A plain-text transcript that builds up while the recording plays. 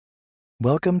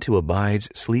Welcome to Abide's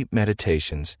Sleep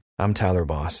Meditations. I'm Tyler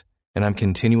Boss, and I'm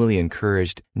continually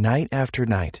encouraged night after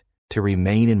night to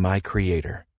remain in my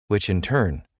Creator, which in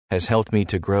turn has helped me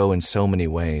to grow in so many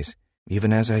ways,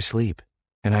 even as I sleep.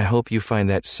 And I hope you find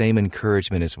that same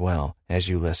encouragement as well as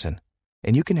you listen.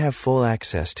 And you can have full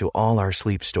access to all our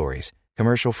sleep stories,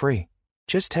 commercial-free.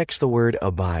 Just text the word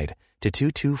ABIDE to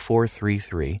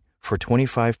 22433 for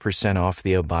 25% off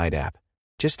the Abide app.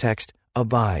 Just text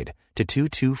ABIDE to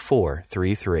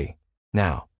 22433.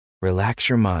 Now, relax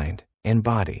your mind and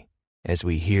body as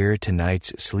we hear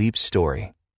tonight's sleep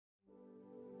story.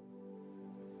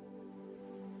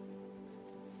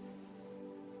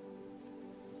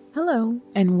 Hello,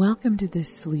 and welcome to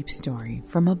this sleep story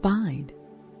from Abide.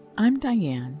 I'm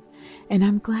Diane, and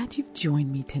I'm glad you've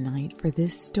joined me tonight for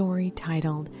this story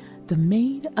titled The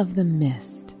Maid of the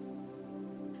Mist.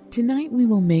 Tonight we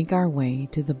will make our way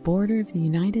to the border of the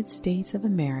United States of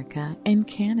America and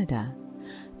Canada,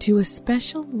 to a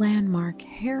special landmark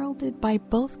heralded by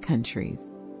both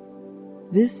countries.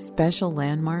 This special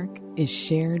landmark is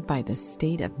shared by the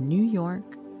state of New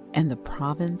York and the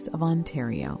province of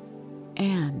Ontario,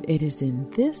 and it is in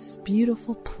this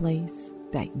beautiful place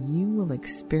that you will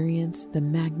experience the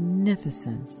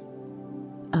magnificence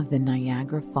of the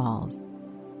Niagara Falls.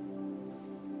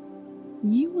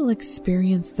 You will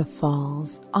experience the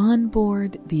falls on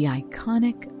board the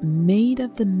iconic Maid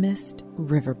of the Mist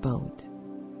riverboat.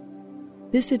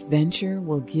 This adventure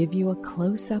will give you a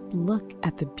close-up look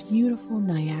at the beautiful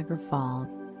Niagara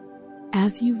Falls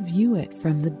as you view it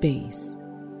from the base.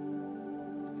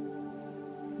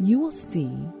 You will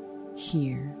see,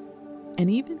 hear,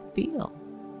 and even feel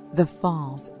the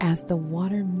falls as the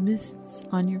water mists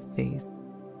on your face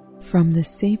from the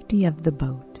safety of the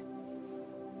boat.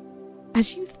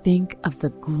 As you think of the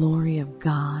glory of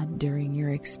God during your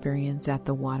experience at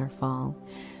the waterfall,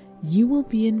 you will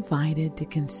be invited to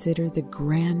consider the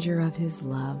grandeur of His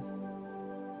love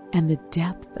and the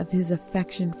depth of His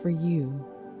affection for you,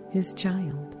 His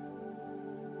child.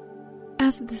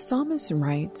 As the psalmist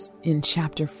writes in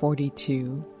chapter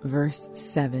 42, verse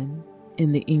 7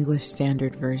 in the English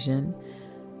Standard Version,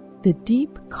 "The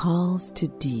deep calls to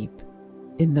deep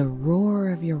in the roar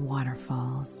of your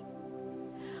waterfalls.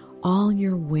 All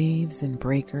your waves and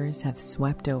breakers have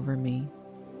swept over me.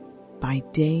 By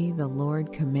day the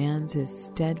Lord commands His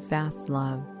steadfast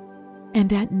love,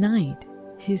 and at night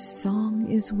His song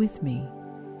is with me,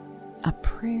 a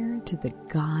prayer to the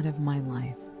God of my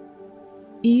life.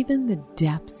 Even the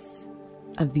depths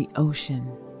of the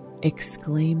ocean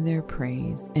exclaim their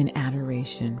praise and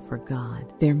adoration for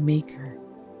God, their Maker.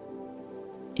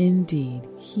 Indeed,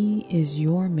 He is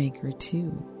your Maker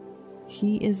too.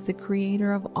 He is the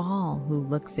Creator of all who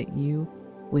looks at you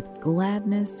with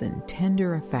gladness and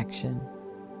tender affection."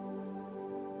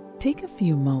 Take a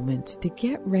few moments to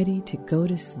get ready to go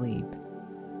to sleep.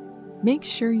 Make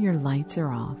sure your lights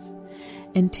are off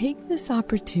and take this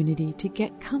opportunity to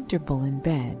get comfortable in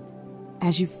bed.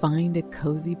 As you find a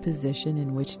cozy position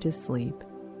in which to sleep,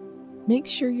 make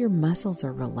sure your muscles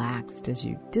are relaxed as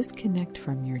you disconnect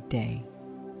from your day.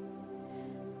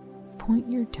 Point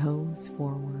your toes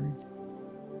forward,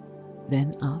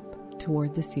 then up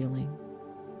toward the ceiling,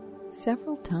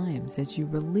 several times as you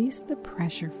release the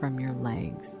pressure from your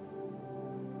legs.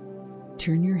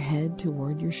 Turn your head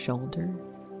toward your shoulder,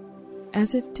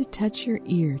 as if to touch your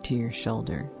ear to your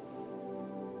shoulder.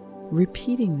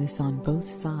 Repeating this on both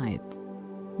sides,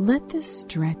 let this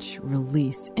stretch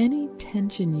release any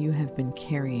tension you have been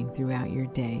carrying throughout your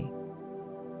day.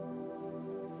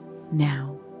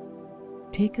 Now,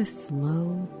 take a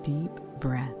slow, deep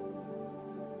breath,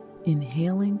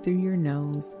 inhaling through your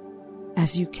nose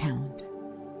as you count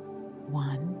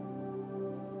 1,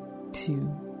 2,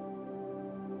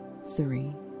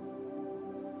 3,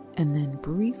 and then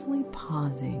briefly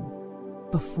pausing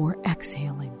before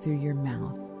exhaling through your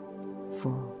mouth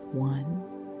for 1,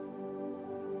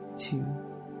 2,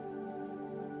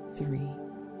 3.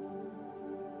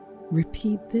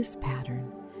 Repeat this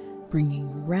pattern,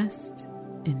 bringing rest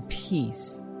and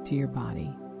peace to your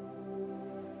body.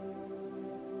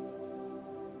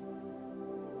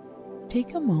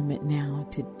 Take a moment now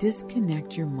to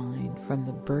disconnect your mind from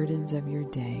the burdens of your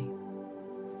day.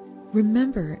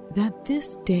 Remember that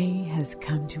this day has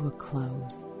come to a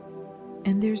close,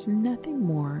 and there's nothing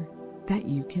more that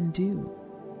you can do,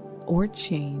 or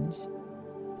change,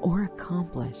 or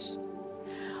accomplish.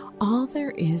 All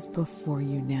there is before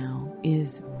you now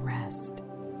is rest.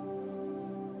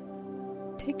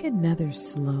 Take another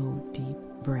slow, deep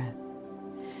breath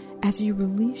as you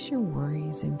release your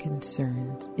worries and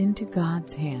concerns into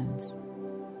God's hands.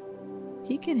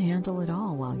 He can handle it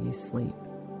all while you sleep.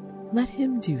 Let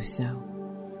Him do so.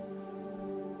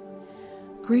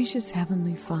 Gracious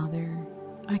Heavenly Father,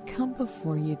 I come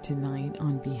before you tonight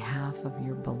on behalf of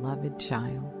your beloved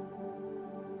child.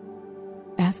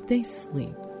 As they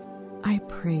sleep, I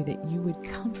pray that you would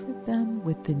comfort them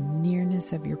with the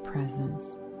nearness of your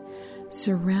presence,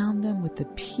 surround them with the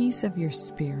peace of your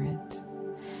Spirit,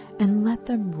 and let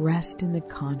them rest in the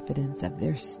confidence of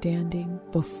their standing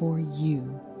before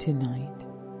you tonight.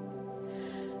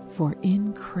 For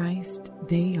in Christ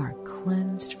they are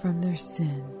cleansed from their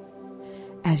sin,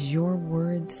 as your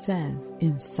word says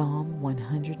in Psalm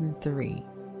 103,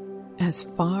 "As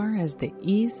far as the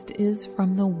east is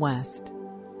from the west,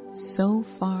 so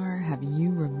far have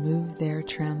you removed their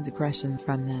transgression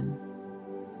from them."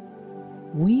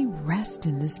 We rest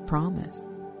in this promise,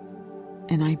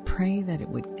 and I pray that it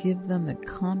would give them the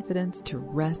confidence to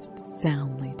rest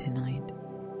soundly tonight,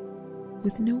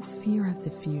 with no fear of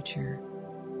the future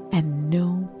and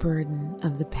no burden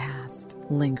of the past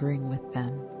lingering with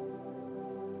them.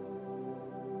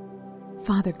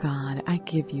 Father God, I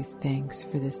give you thanks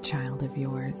for this child of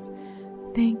yours.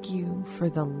 Thank you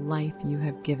for the life you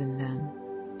have given them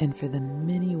and for the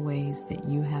many ways that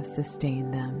you have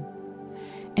sustained them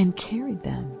and carried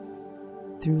them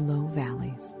through low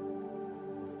valleys.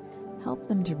 Help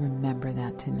them to remember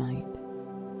that tonight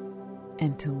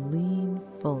and to lean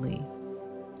fully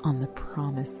on the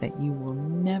promise that you will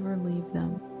never leave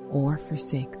them or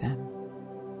forsake them.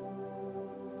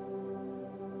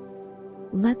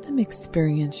 Let them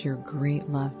experience your great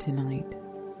love tonight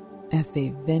as they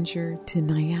venture to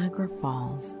Niagara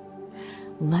Falls.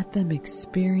 Let them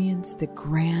experience the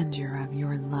grandeur of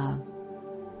your love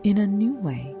in a new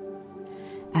way,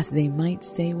 as they might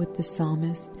say with the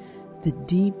psalmist, "The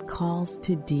deep calls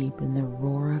to deep in the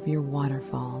roar of your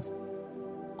waterfalls.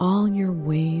 All your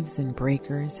waves and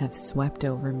breakers have swept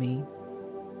over me."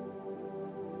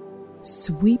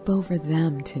 Sweep over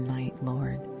them tonight,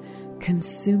 Lord,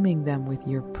 consuming them with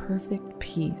your perfect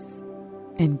peace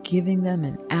and giving them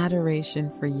an adoration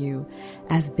for you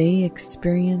as they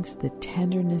experience the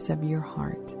tenderness of your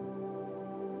heart.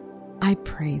 I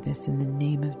pray this in the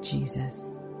name of Jesus.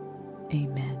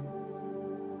 Amen.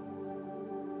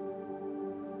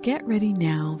 Get ready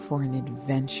now for an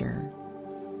adventure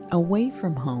away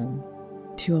from home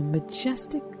to a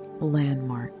majestic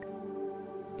landmark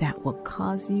that will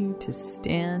cause you to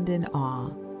stand in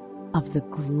awe of the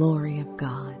glory of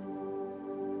God.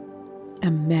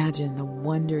 Imagine the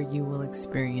wonder you will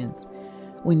experience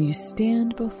when you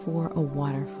stand before a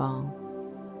waterfall,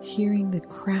 hearing the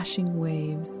crashing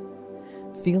waves,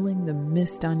 feeling the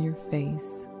mist on your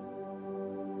face,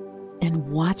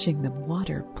 and watching the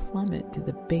water plummet to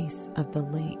the base of the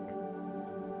lake.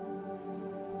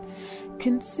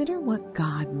 Consider what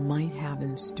God might have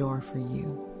in store for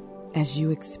you as you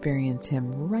experience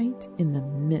Him right in the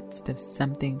midst of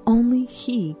something only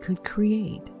He could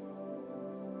create.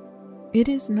 It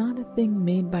is not a thing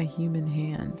made by human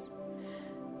hands,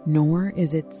 nor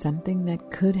is it something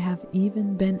that could have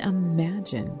even been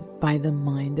imagined by the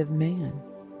mind of man.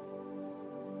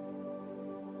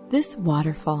 This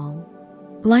waterfall,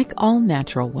 like all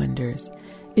natural wonders,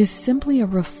 is simply a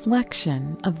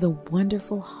reflection of the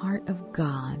wonderful heart of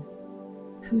God,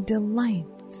 who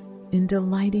delights in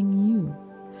delighting you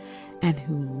and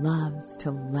who loves to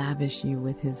lavish you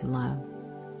with His love.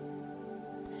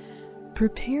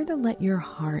 Prepare to let your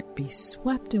heart be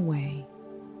swept away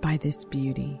by this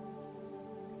beauty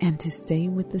and to say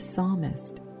with the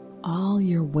psalmist, "All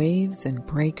your waves and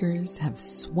breakers have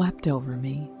swept over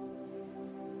me."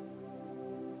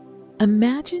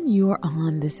 Imagine you are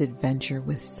on this adventure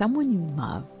with someone you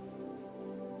love.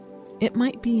 It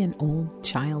might be an old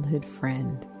childhood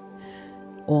friend,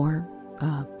 or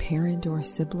a parent or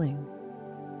sibling.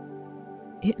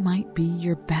 It might be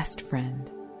your best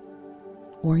friend,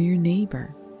 or your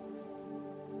neighbor,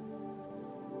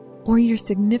 or your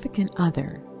significant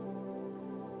other.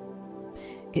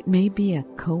 It may be a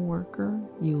coworker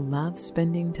you love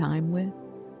spending time with,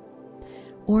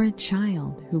 or a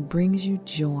child who brings you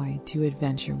joy to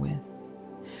adventure with.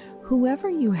 Whoever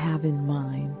you have in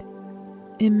mind,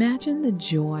 imagine the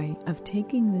joy of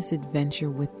taking this adventure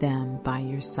with them by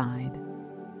your side.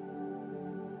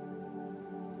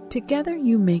 Together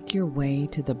you make your way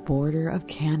to the border of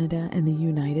Canada and the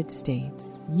United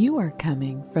States. You are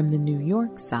coming from the New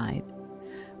York side,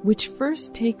 which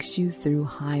first takes you through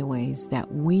highways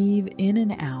that weave in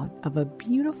and out of a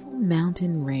beautiful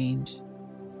mountain range.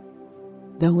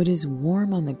 Though it is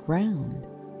warm on the ground,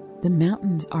 the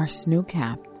mountains are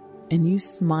snow-capped, and you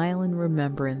smile in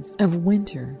remembrance of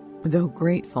winter, though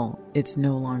grateful it's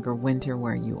no longer winter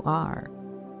where you are.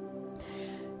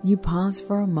 You pause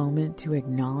for a moment to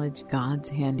acknowledge God's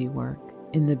handiwork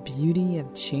in the beauty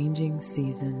of changing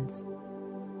seasons.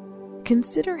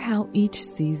 Consider how each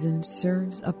season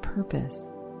serves a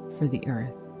purpose for the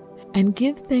earth, and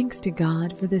give thanks to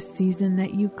God for the season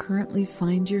that you currently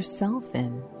find yourself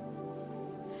in.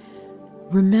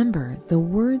 Remember the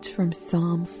words from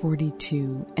Psalm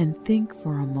 42 and think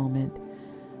for a moment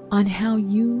on how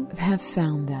you have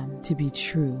found them to be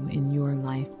true in your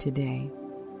life today.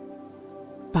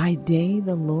 By day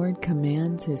the Lord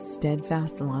commands His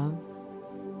steadfast love,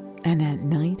 and at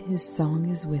night His song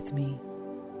is with me,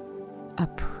 a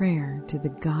prayer to the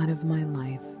God of my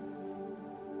life.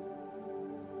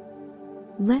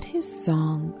 Let His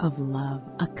song of love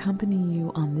accompany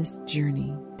you on this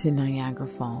journey to Niagara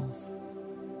Falls.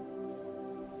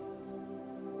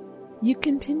 You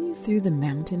continue through the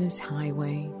mountainous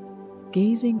highway,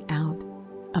 gazing out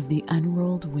of the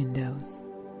unrolled windows.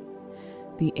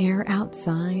 The air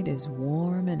outside is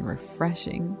warm and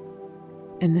refreshing,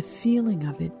 and the feeling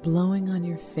of it blowing on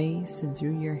your face and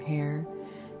through your hair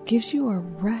gives you a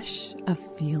rush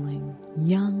of feeling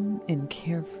young and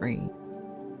carefree.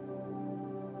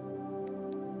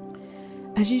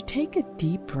 As you take a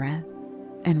deep breath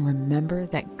and remember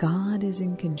that God is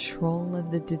in control of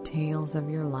the details of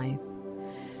your life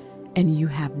and you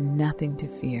have nothing to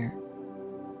fear,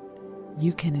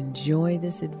 you can enjoy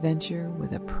this adventure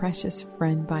with a precious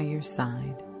friend by your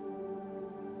side.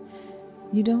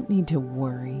 You don't need to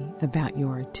worry about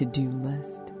your to-do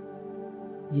list.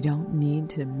 You don't need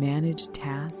to manage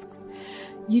tasks.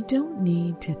 You don't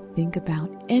need to think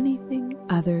about anything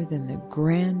other than the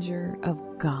grandeur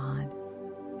of God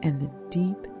and the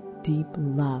deep, deep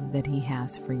love that He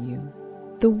has for you.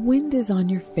 The wind is on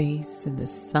your face and the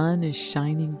sun is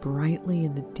shining brightly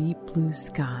in the deep blue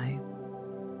sky.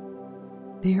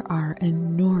 There are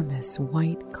enormous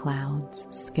white clouds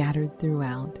scattered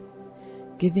throughout,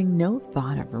 giving no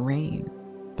thought of rain,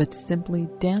 but simply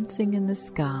dancing in the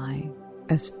sky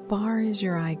as far as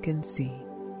your eye can see.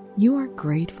 You are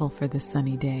grateful for the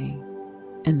sunny day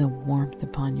and the warmth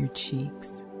upon your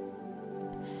cheeks.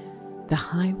 The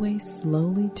highway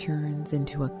slowly turns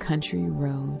into a country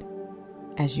road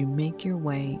as you make your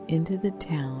way into the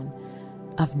town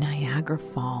of Niagara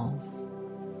Falls.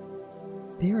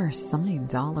 There are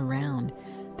signs all around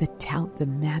that tout the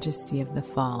majesty of the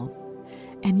falls,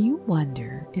 and you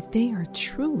wonder if they are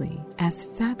truly as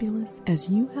fabulous as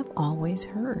you have always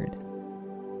heard.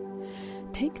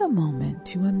 Take a moment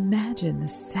to imagine the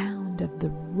sound of the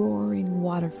roaring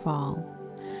waterfall.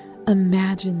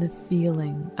 Imagine the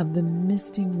feeling of the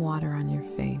misting water on your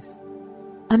face.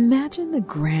 Imagine the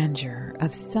grandeur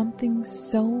of something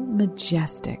so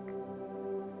majestic,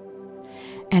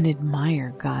 and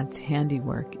admire God's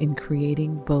handiwork in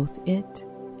creating both it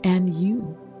and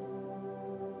you.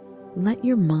 Let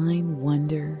your mind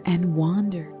wonder and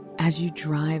wander as you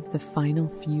drive the final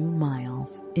few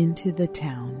miles into the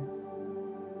town.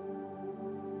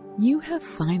 You have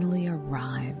finally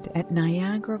arrived at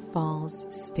Niagara Falls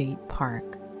State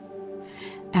Park.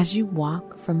 As you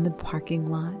walk from the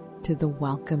parking lot to the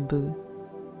welcome booth,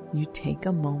 you take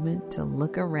a moment to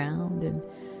look around and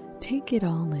take it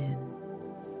all in.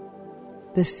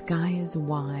 The sky is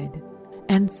wide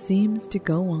and seems to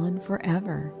go on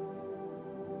forever.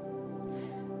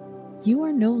 You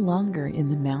are no longer in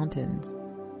the mountains,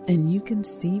 and you can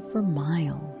see for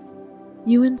miles.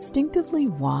 You instinctively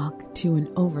walk to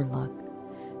an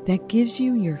overlook that gives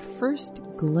you your first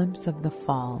glimpse of the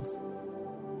falls.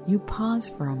 You pause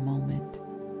for a moment,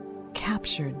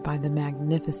 captured by the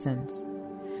magnificence.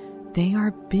 They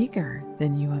are bigger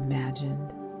than you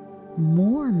imagined,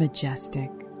 more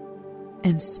majestic,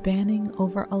 and spanning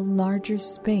over a larger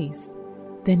space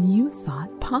than you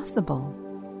thought possible.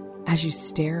 As you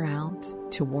stare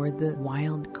out toward the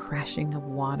wild crashing of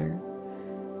water,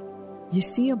 you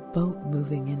see a boat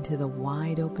moving into the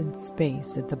wide open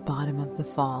space at the bottom of the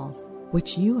falls,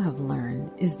 which you have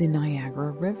learned is the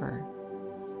Niagara River.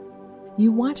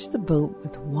 You watch the boat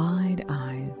with wide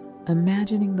eyes,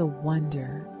 imagining the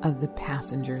wonder of the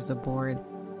passengers aboard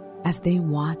as they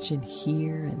watch and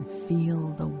hear and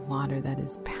feel the water that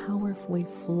is powerfully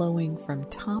flowing from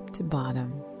top to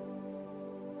bottom.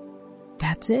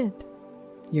 "That's it,"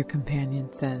 your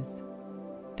companion says.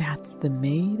 "That's the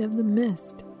Maid of the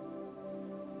Mist."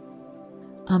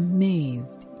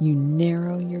 Amazed, you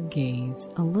narrow your gaze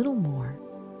a little more.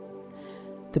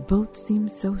 The boat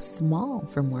seems so small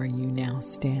from where you now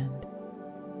stand,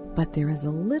 but there is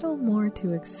a little more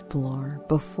to explore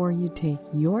before you take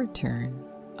your turn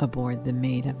aboard the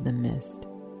Maid of the Mist.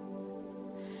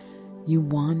 You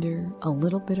wander a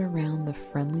little bit around the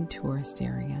friendly tourist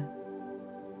area.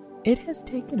 It has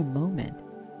taken a moment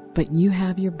But you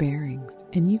have your bearings,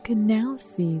 and you can now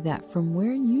see that from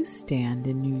where you stand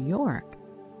in New York,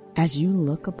 as you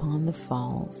look upon the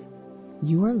falls,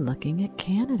 you are looking at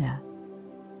Canada.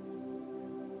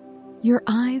 Your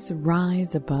eyes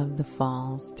rise above the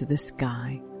falls to the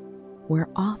sky, where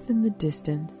off in the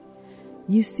distance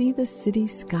you see the city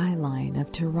skyline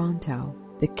of Toronto,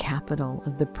 the capital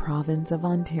of the province of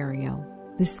Ontario.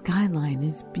 The skyline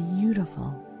is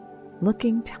beautiful,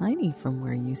 looking tiny from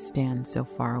where you stand so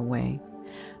far away,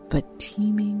 but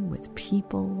teeming with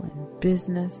people and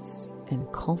business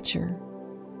and culture.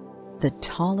 The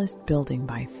tallest building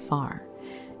by far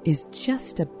is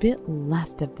just a bit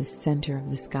left of the center of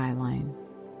the skyline,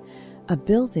 a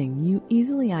building you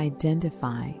easily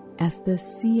identify as the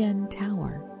CN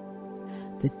Tower,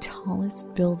 the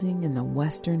tallest building in the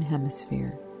Western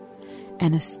Hemisphere,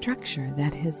 and a structure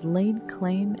that has laid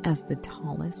claim as the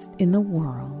tallest in the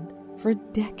world for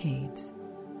decades.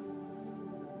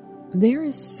 There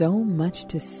is so much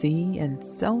to see and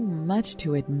so much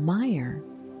to admire.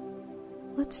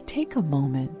 Let's take a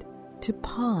moment to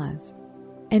pause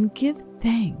and give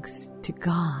thanks to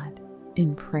God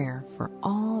in prayer for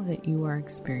all that you are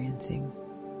experiencing.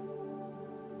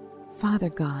 Father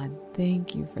God,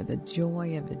 thank you for the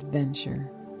joy of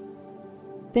adventure.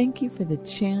 Thank you for the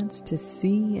chance to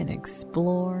see and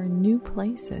explore new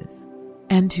places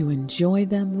and to enjoy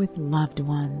them with loved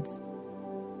ones.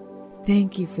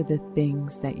 Thank you for the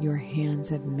things that your hands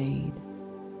have made,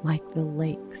 like the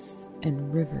lakes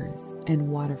and rivers and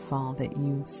waterfall that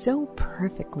you so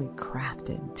perfectly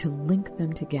crafted to link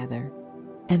them together.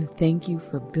 And thank you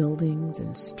for buildings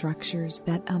and structures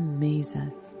that amaze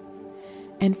us,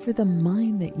 and for the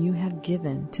mind that you have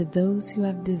given to those who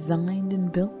have designed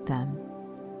and built them.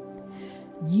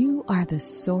 You are the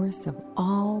source of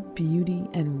all beauty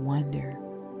and wonder,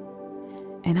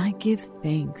 and I give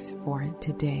thanks for it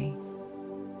today.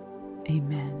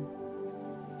 Amen.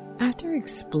 After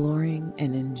exploring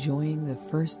and enjoying the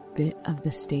first bit of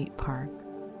the state park,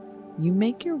 you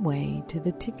make your way to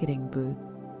the ticketing booth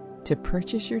to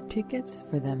purchase your tickets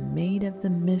for the Maid of the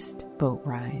Mist boat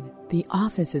ride. The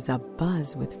office is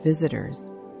abuzz with visitors,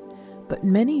 but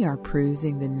many are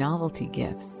perusing the novelty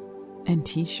gifts and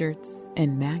t-shirts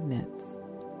and magnets,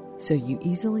 so you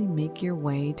easily make your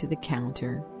way to the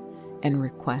counter and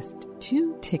request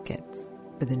 2 tickets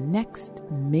for the next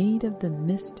Maid of the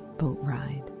Mist boat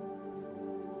ride.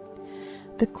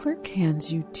 The clerk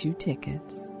hands you 2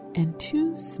 tickets and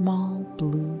 2 small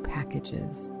blue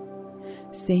packages,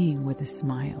 saying with a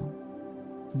smile,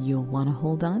 "You'll want to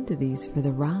hold on to these for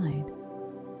the ride."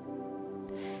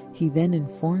 He then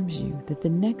informs you that the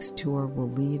next tour will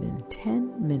leave in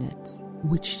 10 minutes,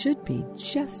 which should be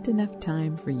just enough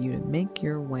time for you to make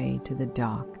your way to the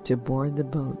dock to board the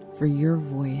boat for your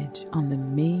voyage on the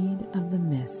Maid of the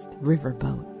Mist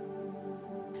riverboat.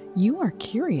 You are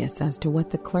curious as to what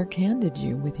the clerk handed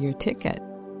you with your ticket,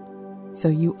 so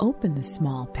you open the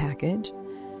small package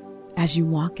as you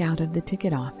walk out of the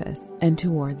ticket office and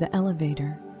toward the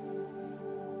elevator.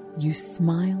 You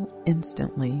smile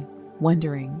instantly,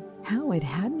 wondering how it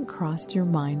hadn't crossed your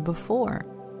mind before.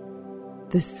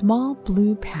 The small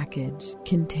blue package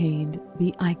contained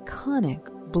the iconic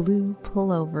blue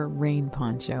pullover rain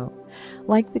poncho,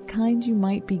 like the kind you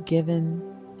might be given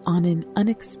on an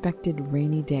unexpected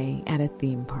rainy day at a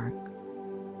theme park.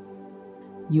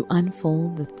 You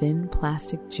unfold the thin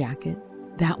plastic jacket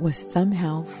that was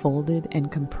somehow folded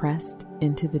and compressed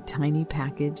into the tiny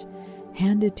package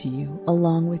handed to you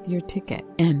along with your ticket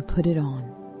and put it on.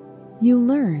 You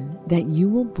learn that you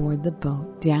will board the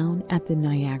boat down at the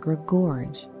Niagara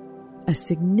Gorge, a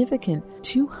significant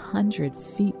 200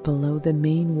 feet below the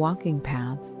main walking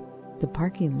paths, the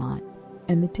parking lot,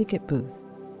 and the ticket booth.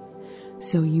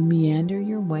 So you meander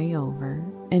your way over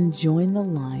and join the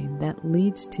line that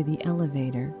leads to the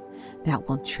elevator that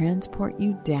will transport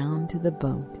you down to the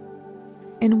boat.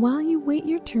 And while you wait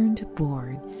your turn to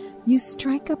board, you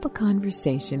strike up a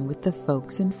conversation with the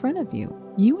folks in front of you.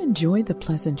 You enjoy the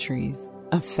pleasantries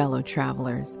of fellow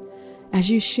travelers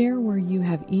as you share where you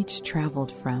have each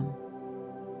traveled from,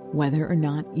 whether or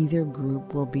not either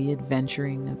group will be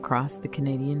adventuring across the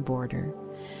Canadian border,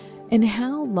 and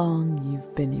how long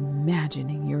you've been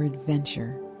imagining your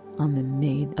adventure on the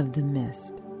Maid of the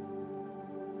Mist.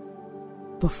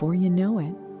 Before you know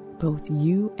it, both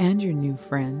you and your new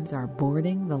friends are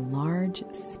boarding the large,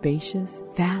 spacious,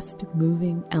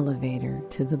 fast-moving elevator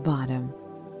to the bottom,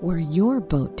 where your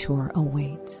boat tour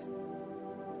awaits.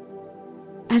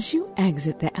 As you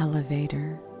exit the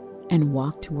elevator and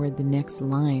walk toward the next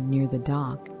line near the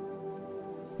dock,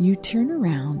 you turn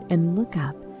around and look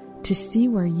up to see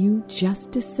where you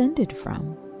just descended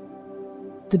from.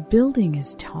 The building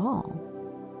is tall,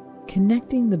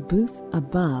 connecting the booth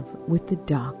above with the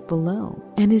dock below,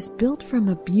 and is built from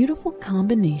a beautiful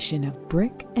combination of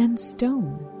brick and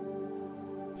stone.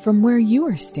 From where you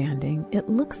are standing, it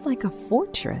looks like a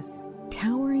fortress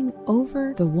towering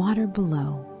over the water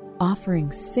below, offering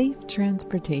safe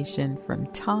transportation from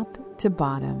top to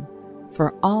bottom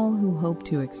for all who hope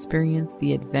to experience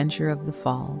the adventure of the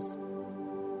falls.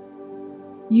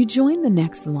 You join the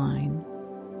next line,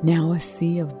 now a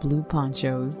sea of blue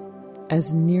ponchos,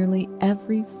 as nearly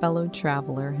every fellow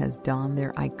traveler has donned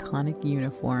their iconic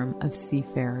uniform of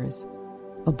seafarers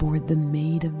aboard the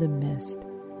Maid of the Mist.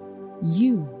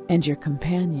 You and your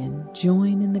companion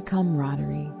join in the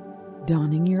camaraderie,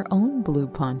 donning your own blue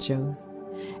ponchos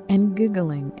and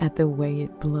giggling at the way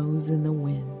it blows in the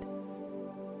wind.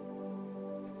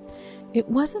 It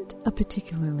wasn't a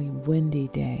particularly windy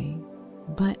day,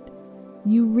 but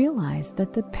you realize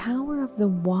that the power of the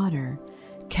water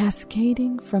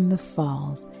cascading from the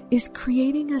falls is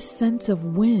creating a sense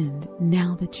of wind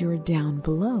now that you're down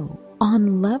below,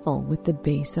 on level with the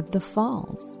base of the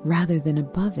falls, rather than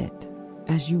above it,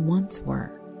 as you once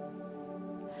were.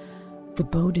 The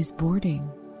boat is boarding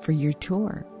for your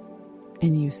tour,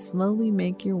 and you slowly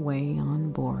make your way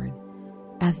on board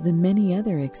as the many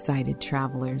other excited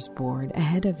travelers board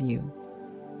ahead of you.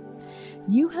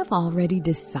 You have already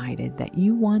decided that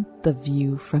you want the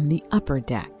view from the upper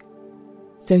deck,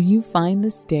 so you find the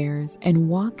stairs and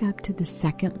walk up to the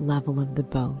second level of the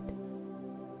boat.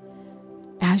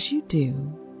 As you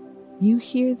do, you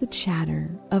hear the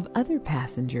chatter of other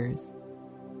passengers,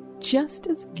 just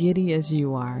as giddy as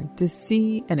you are to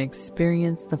see and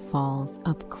experience the falls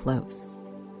up close.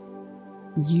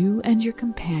 You and your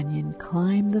companion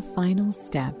climb the final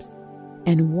steps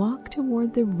and walk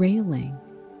toward the railing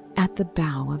at the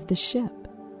bow of the ship.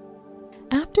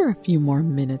 After a few more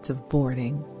minutes of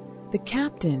boarding, the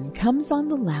captain comes on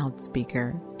the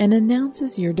loudspeaker and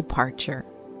announces your departure.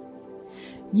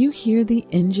 You hear the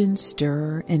engine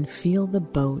stir and feel the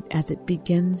boat as it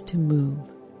begins to move.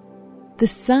 The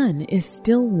sun is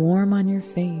still warm on your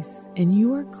face, and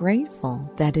you are grateful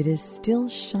that it is still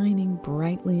shining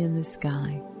brightly in the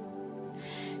sky.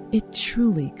 It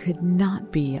truly could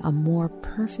not be a more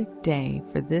perfect day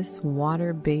for this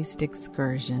water-based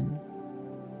excursion.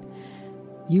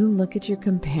 You look at your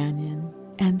companion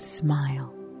and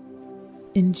smile,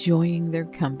 enjoying their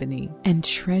company and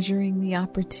treasuring the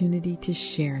opportunity to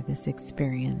share this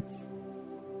experience.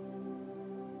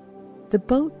 The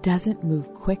boat doesn't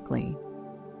move quickly,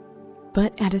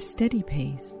 but at a steady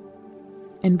pace,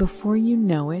 and before you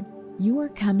know it, you are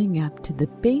coming up to the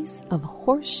base of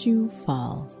Horseshoe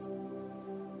Falls.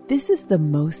 This is the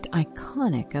most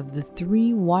iconic of the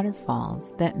 3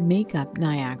 waterfalls that make up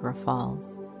Niagara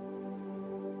Falls.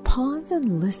 Pause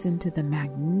and listen to the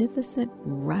magnificent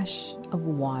rush of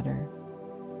water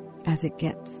as it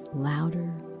gets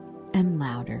louder and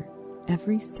louder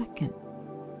every second.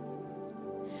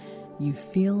 You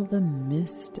feel the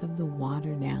mist of the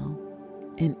water now,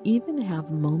 and even have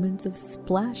moments of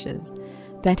splashes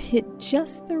that hit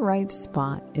just the right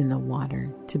spot in the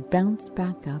water to bounce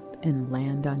back up and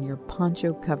land on your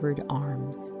poncho-covered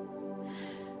arms.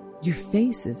 Your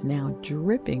face is now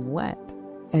dripping wet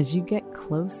as you get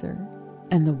closer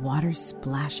and the water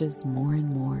splashes more and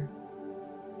more.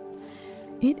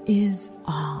 It is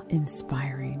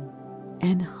awe-inspiring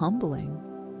and humbling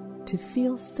to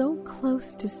feel so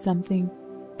close to something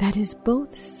that is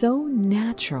both so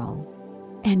natural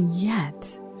and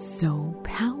yet so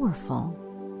powerful.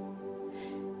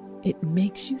 It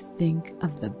makes you think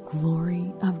of the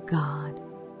glory of God,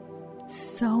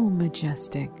 so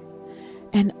majestic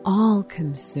and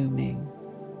all-consuming,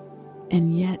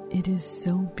 and yet it is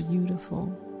so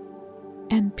beautiful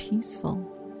and peaceful.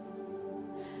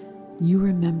 You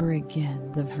remember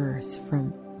again the verse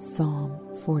from Psalm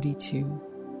 42.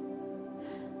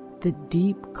 The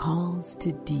deep calls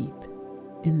to deep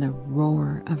in the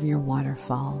roar of your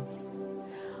waterfalls.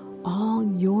 All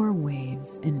your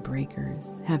waves and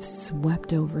breakers have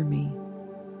swept over me.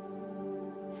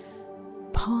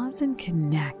 Pause and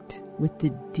connect with the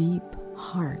deep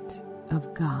heart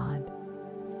of God,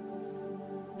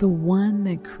 the one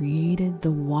that created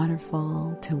the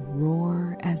waterfall to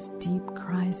roar as deep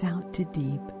cries out to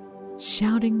deep,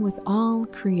 shouting with all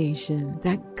creation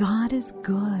that God is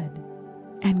good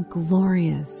and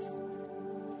glorious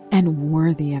and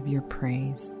worthy of your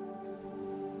praise.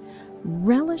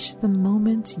 Relish the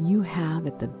moments you have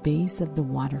at the base of the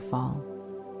waterfall.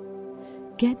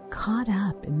 Get caught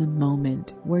up in the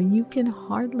moment where you can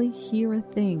hardly hear a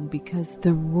thing because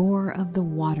the roar of the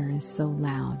water is so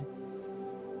loud.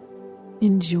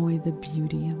 Enjoy the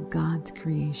beauty of God's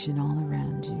creation all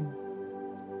around you.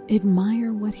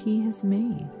 Admire what He has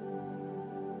made.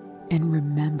 And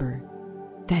remember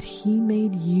that He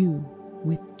made you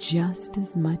with just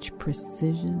as much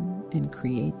precision and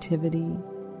creativity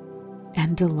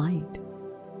and delight.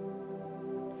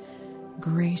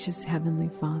 Gracious Heavenly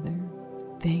Father,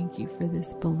 thank you for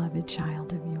this beloved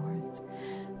child of yours.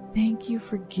 Thank you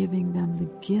for giving them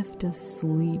the gift of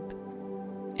sleep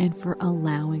and for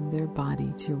allowing their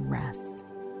body to rest.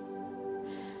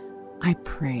 I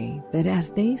pray that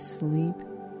as they sleep,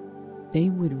 they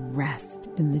would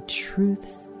rest in the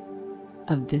truths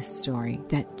of this story,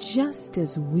 that just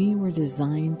as we were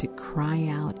designed to cry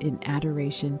out in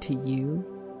adoration to you,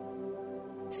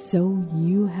 so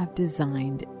you have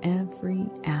designed every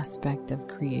aspect of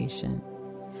creation.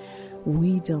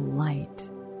 We delight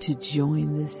to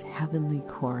join this heavenly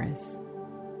chorus.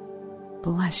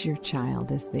 Bless your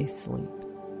child as they sleep.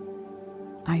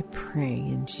 I pray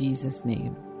in Jesus'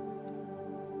 name.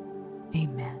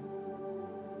 Amen.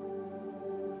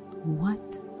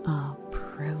 What a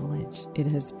privilege it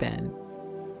has been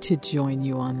to join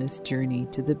you on this journey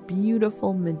to the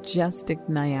beautiful, majestic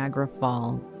Niagara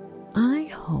Falls. I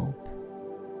hope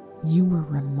you were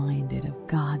reminded of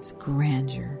God's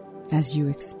grandeur as you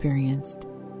experienced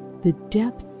the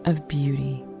depth of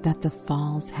beauty that the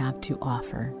falls have to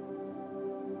offer.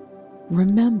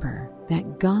 Remember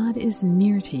that God is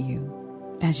near to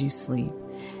you as you sleep,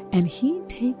 and He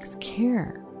takes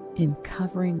care in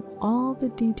covering all the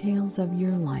details of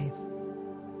your life.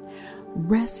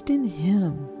 Rest in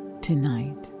Him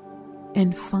tonight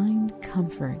and find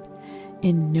comfort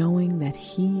in knowing that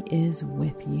He is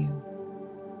with you.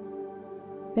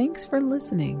 Thanks for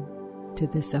listening to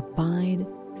this Abide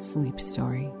Sleep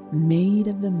Story made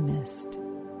of the mist.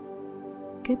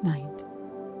 Good night.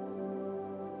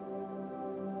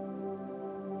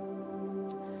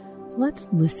 Let's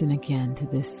listen again to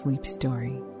this sleep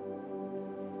story.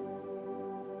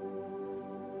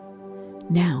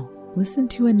 Now, listen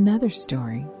to another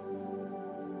story.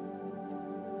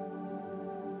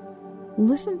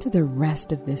 Listen to the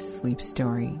rest of this sleep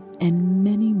story and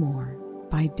many more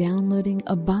by downloading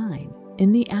Abide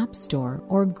in the App Store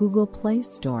or Google Play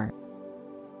Store.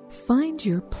 Find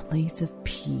your place of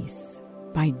peace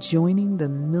by joining the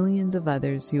millions of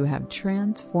others who have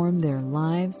transformed their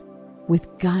lives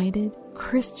with guided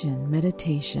Christian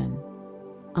meditation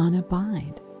on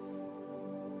Abide.